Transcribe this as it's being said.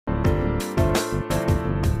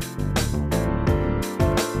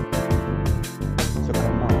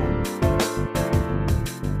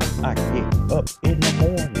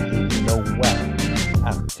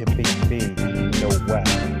to be big, you know why?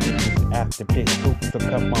 Bitches after big groups, so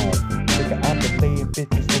come on. Nigga, I've been laying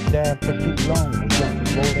bitches to die for too long. We young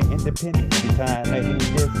and rolling independent. The time that he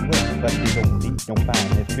just wet, but they don't need no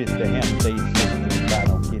finance. Bitch to handle they shit. If I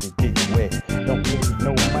don't get it, get wet. Don't pay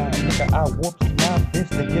no mind. Nigga, I whoops my bitch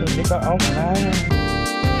to get a nigga off mine.